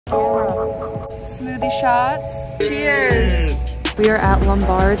Smoothie shots. Cheers. We are at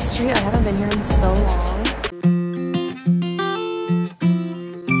Lombard Street. I haven't been here in so long.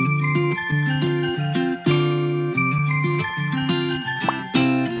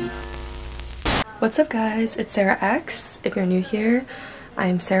 What's up guys, it's Sarah X. If you're new here,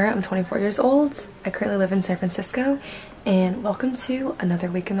 I'm Sarah, I'm 24 years old. I currently live in San Francisco and welcome to another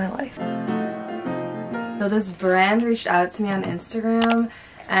week in my life. So this brand reached out to me on Instagram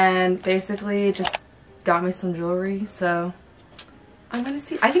and basically just got me some jewelry, so I'm gonna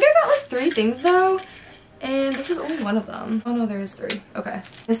see. I think I got like 3 things though, and this is only one of them. Oh no, there is 3. Okay.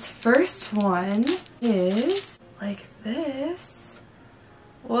 This first one is like this.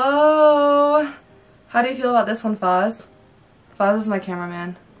 Whoa! How do you feel about this one, Foz? Foz is my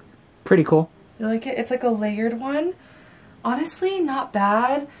cameraman. Pretty cool. You like it? It's like a layered one. Honestly, not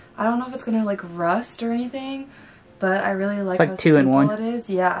bad. I don't know if it's gonna like rust or anything, but I really like how simple it is.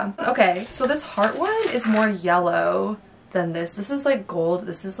 Yeah. Okay, so this heart one is more yellow than this. This is like gold.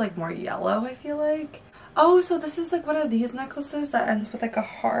 This is like more yellow, I feel like. Oh, so this is like one of these necklaces that ends with like a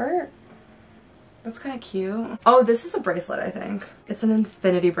heart. That's kind of cute. Oh, this is a bracelet, I think. It's an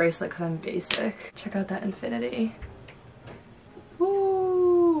infinity bracelet because I'm basic. Check out that infinity.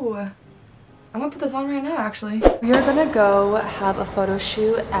 Ooh. I'm gonna put this on right now, actually. We are gonna go have a photo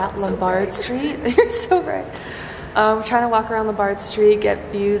shoot at Lombard Street. You're so bright. We're trying to walk around Lombard Street,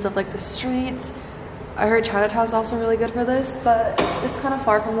 get views of like the streets. I heard Chinatown's also really good for this, but it's kind of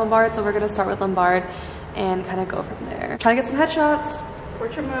far from Lombard, so we're gonna start with Lombard and kind of go from there. Trying to get some headshots.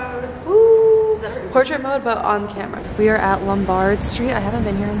 Portrait mode. Woo! Portrait mode, but on camera. We are at Lombard Street. I haven't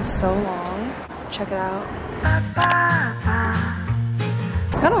been here in so long. Check it out.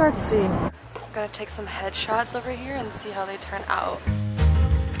 It's kind of hard to see. I'm gonna take some headshots over here and see how they turn out.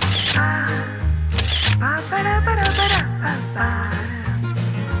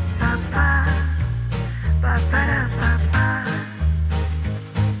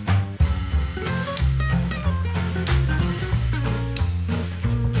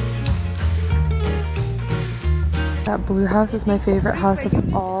 That blue house is my favorite house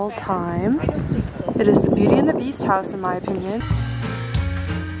of all time. It is the Beauty and the Beast house in my opinion.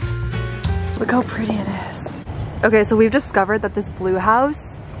 Look how pretty it is. Okay, so we've discovered that this blue house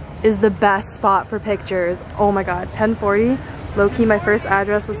is the best spot for pictures. Oh my god, 1040. Low-key, my first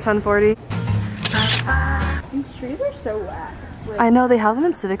address was 1040. These trees are so whack. I know, they have them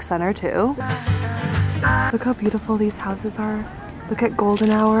in Civic Center too. Look how beautiful these houses are. Look at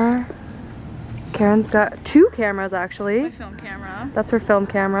Golden Hour. Karen's got 2 cameras actually. That's my film camera. That's her film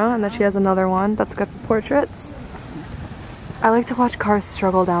camera, and then she has another one that's good for portraits. I like to watch cars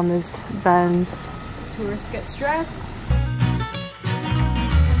struggle down these bends. Tourists get stressed.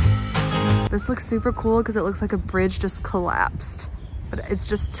 This looks super cool because it looks like a bridge just collapsed. But it's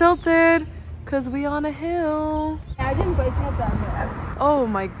just tilted because we on a hill. I didn't bike up that hill. Oh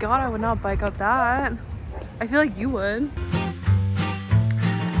my god, I would not bike up that. I feel like you would.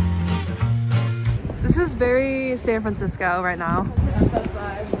 This is very San Francisco right now.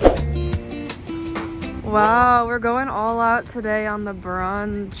 Wow, we're going all out today on the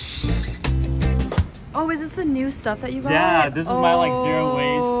brunch. Oh, is this the new stuff that you got? Yeah, this is my like zero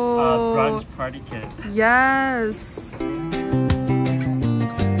waste brunch party kit. Yes. Put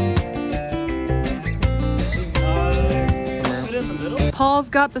it in the middle. Paul's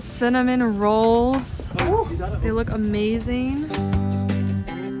got the cinnamon rolls. They look amazing.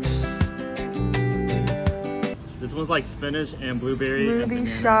 This one's like spinach and blueberry. Smoothie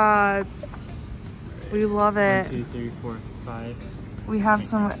shots. We love it. 1, 2, 3, 4, 5. We have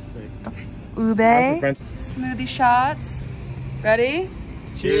some 6. ube. Smoothie shots. Ready?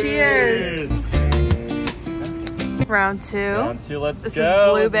 Cheers. Round 2. Round 2, let's this go.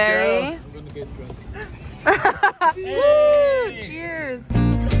 This is blueberry. I'm gonna get drunk. Woo! Cheers.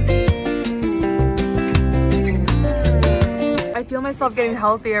 I feel myself getting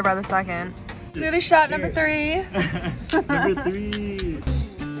healthier by the second. Smoothie shot number 3. Number 3.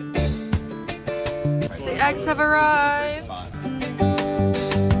 The eggs have arrived.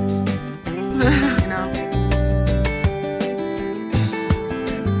 No.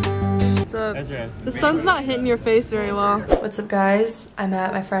 What's up? The sun's not hitting your face very well. What's up guys? I'm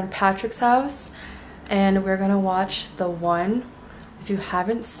at my friend Patrick's house and we're gonna watch The One. If you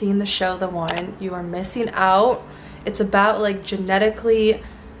haven't seen the show The One, you are missing out. It's about like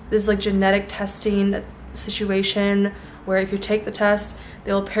this like genetic testing situation where if you take the test,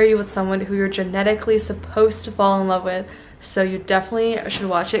 they will pair you with someone who you're genetically supposed to fall in love with. So you definitely should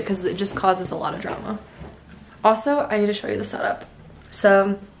watch it because it just causes a lot of drama. Also, I need to show you the setup.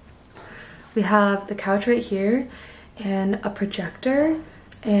 So we have the couch right here and a projector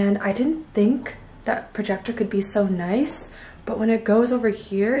and I didn't think that projector could be so nice, but when it goes over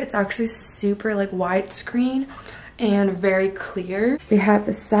here, it's actually super like widescreen and very clear. We have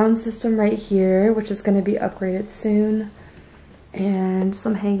the sound system right here, which is gonna be upgraded soon, and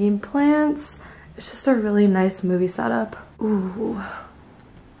some hanging plants. It's just a really nice movie setup. Ooh.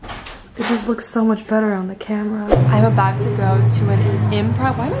 It just looks so much better on the camera. I'm about to go to an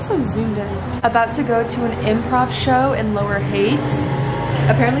improv, why am I so zoomed in? About to go to an improv show in Lower Haight.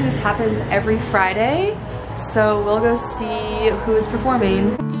 Apparently this happens every Friday, so we'll go see who is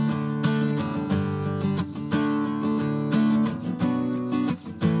performing.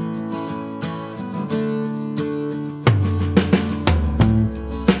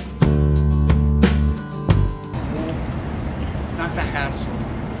 Not the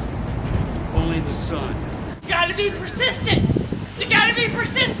hassle, only the sun. You gotta be persistent! You gotta be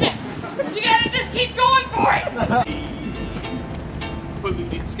persistent! You gotta just keep going for it!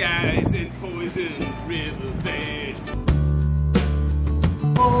 Polluted skies and poisoned riverbeds.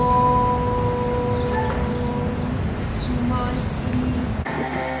 To my sea.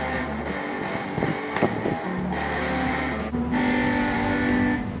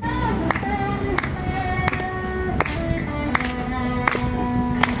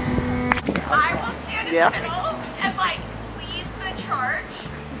 I will stand in the middle and like lead the charge,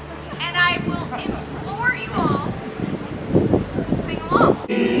 and I will implore you all to sing along.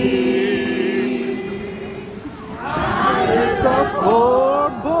 It's a poor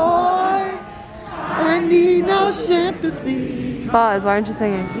boy, I need no sympathy. Pause, why aren't you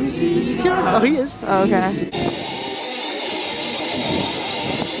singing? Oh, he is. Oh, okay.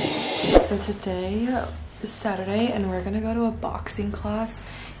 So today is Saturday and we're gonna go to a boxing class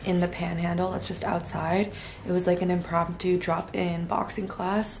in the Panhandle. It's just outside. It was like an impromptu drop-in boxing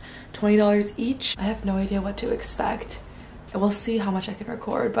class, $20 each. I have no idea what to expect. We'll see how much I can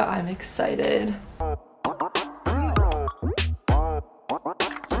record, but I'm excited.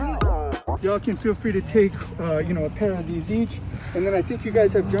 Y'all can feel free to take, you know, a pair of these each. And then I think you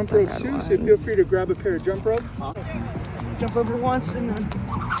guys have jump ropes too, so feel free to grab a pair of jump rope. Jump over once and then.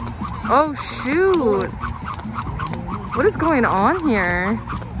 Oh shoot! What is going on here?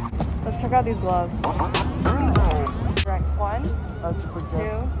 Let's check out these gloves. Right, 1, 2,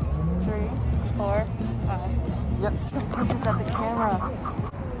 3, 4, 5. Yep. The purpose of the camera.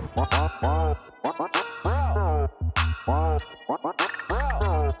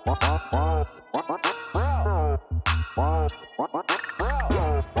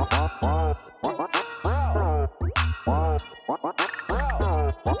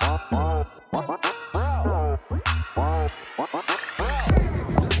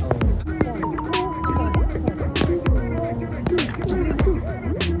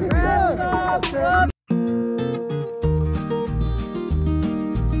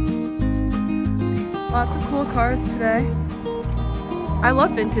 Lots of cool cars today. I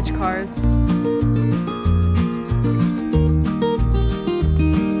love vintage cars.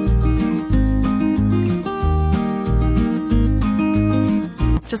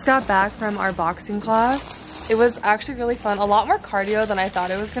 Just got back from our boxing class. It was actually really fun. A lot more cardio than I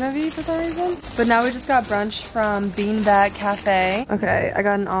thought it was gonna be for some reason. But now we just got brunch from Beanbag Cafe. Okay, I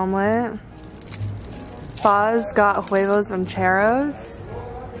got an omelet. Foz got huevos rancheros.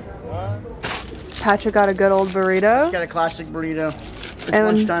 Patrick got a good old burrito. He's got a classic burrito. It's And-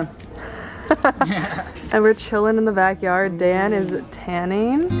 lunchtime. And we're chilling in the backyard. Dan is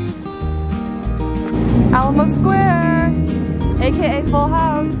tanning. Alamo Square, aka Full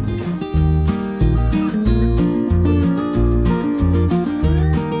House.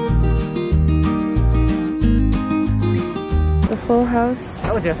 The Full House.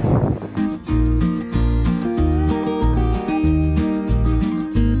 How would you?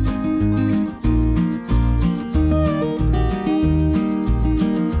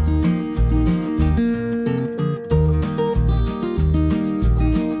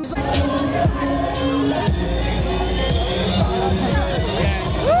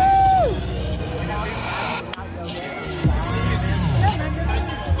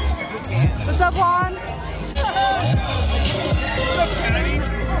 What's up, Juan?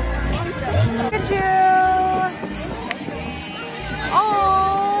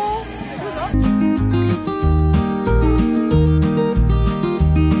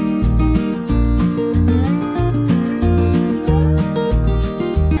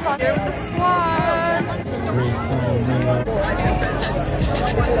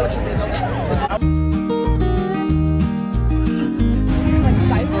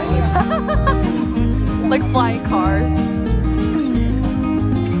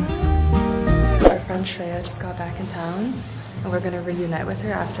 gonna reunite with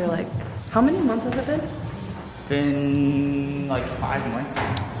her after like, how many months has it been? It's been like 5 months.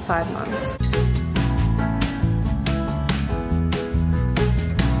 5 months.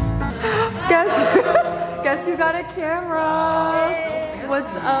 Guess who got a camera? Hey. What's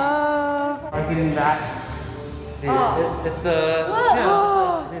up? I was getting that.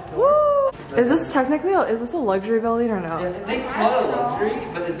 It's Is this technically, is this a luxury building or no? Yeah, they call it a luxury,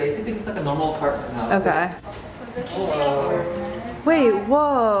 but it's basically just like a normal apartment now. Okay. Whoa. Wait,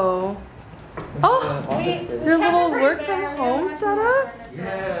 whoa. Oh, your little work from home setup?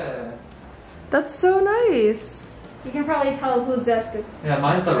 Yeah. That's so nice. You can probably tell whose desk is. Yeah,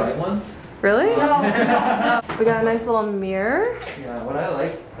 mine's the right one. Really? No. We got a nice little mirror. Yeah, what I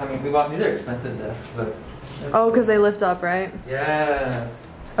like, I mean, we bought, these are expensive desks, but. Oh, because they lift up, right? Yeah.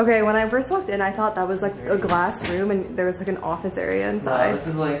 Okay, when I first walked in, I thought that was like a glass room and there was like an office area inside. No, this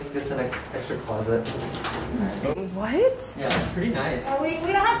is like just an extra closet. What? Yeah, it's pretty nice. We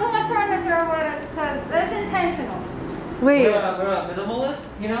don't have so much furniture with us because that's intentional. Wait. We're a minimalist,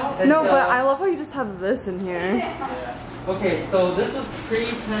 you know? No, but I love how you just have this in here. Yeah. Okay, so this was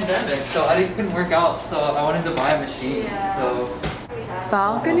pre-pandemic, so I couldn't work out, so I wanted to buy a machine. Yeah. So.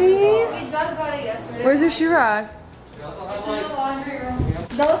 Balcony? We just got it yesterday. Where's your shoe rack? We also have It's in the like, laundry room.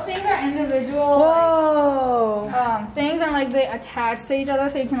 Those things are individual Whoa! things, and like they attach to each other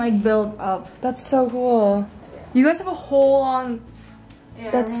so you can like build up. That's so cool. You guys have a whole on.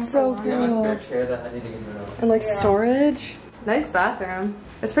 Yeah, That's so we have a cool. spare chair that I need to get rid of. And like storage. Nice bathroom.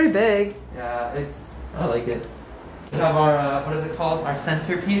 It's pretty big. Yeah, I like it. We have our, what is it called? Our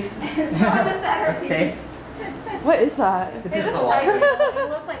centerpiece. It's not the centerpiece. Safe. What is that? It's just like, it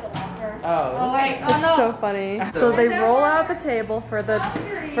looks like a locker. Oh. Wait, oh no. So funny. So they roll out the table for the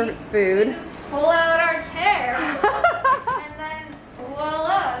We food. just pull out our chair, and then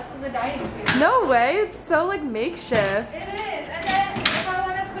voila, this is a dining table. No way. It's so like makeshift. It is, and then if I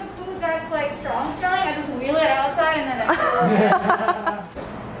want to cook food that's like strong smelling, I just wheel it outside and then I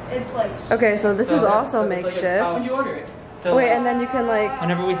it's like. Okay, so this is also it's makeshift. Like how would you order it? So Wait, and then you can like.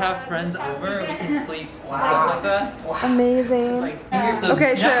 whenever we have friends over, we can sleep stuff like that. Amazing. So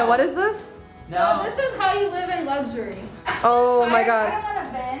Okay, now- Shreya, what is this? So this is how you live in luxury. Oh my I god. don't want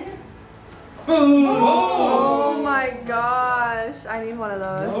to bend. Boom! Oh my gosh. I need one of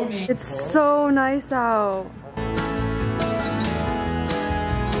No those. need. It's so nice out.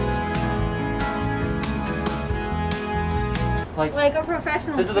 Like a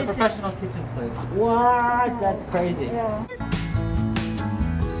professional This is a kitchen. professional kitchen place. What? That's crazy. Yeah.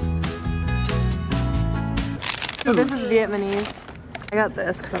 So this is Vietnamese. I got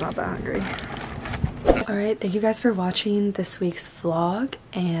this because I'm not that hungry. Alright, thank you guys for watching this week's vlog,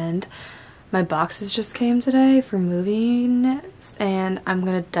 and my boxes just came today for moving, and I'm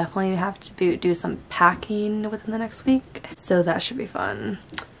gonna definitely have to do some packing within the next week, so that should be fun.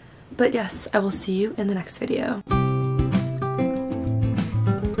 But yes, I will see you in the next video.